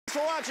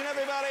for watching,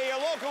 everybody. Your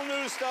local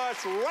news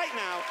starts right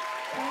now.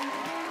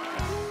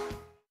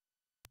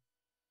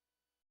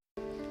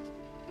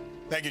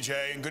 Thank you,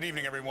 Jay, and good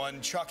evening,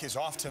 everyone. Chuck is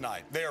off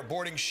tonight. They are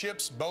boarding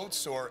ships,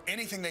 boats, or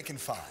anything they can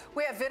find.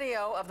 We have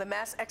video of the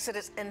mass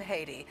exodus in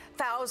Haiti.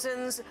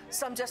 Thousands,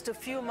 some just a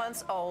few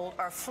months old,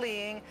 are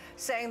fleeing,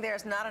 saying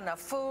there's not enough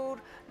food,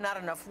 not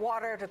enough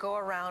water to go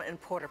around in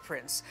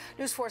Port-au-Prince.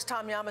 News 4's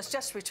Tom Yamas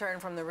just returned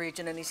from the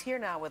region, and he's here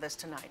now with us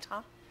tonight,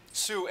 huh?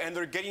 Sue, and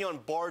they're getting on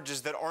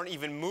barges that aren't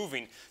even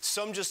moving.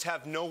 Some just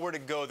have nowhere to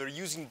go. They're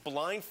using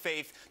blind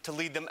faith to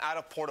lead them out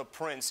of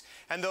Port-au-Prince.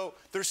 And though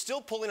they're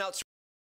still pulling out